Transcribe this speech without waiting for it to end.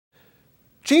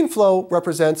Gene flow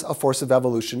represents a force of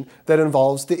evolution that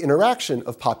involves the interaction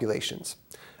of populations.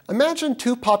 Imagine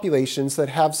two populations that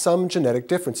have some genetic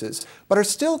differences, but are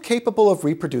still capable of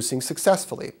reproducing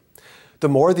successfully. The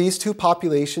more these two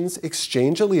populations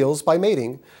exchange alleles by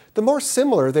mating, the more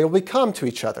similar they will become to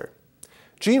each other.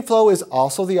 Gene flow is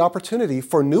also the opportunity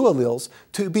for new alleles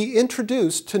to be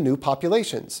introduced to new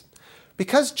populations.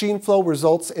 Because gene flow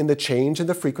results in the change in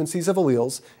the frequencies of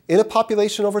alleles in a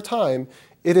population over time,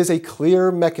 it is a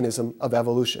clear mechanism of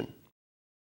evolution.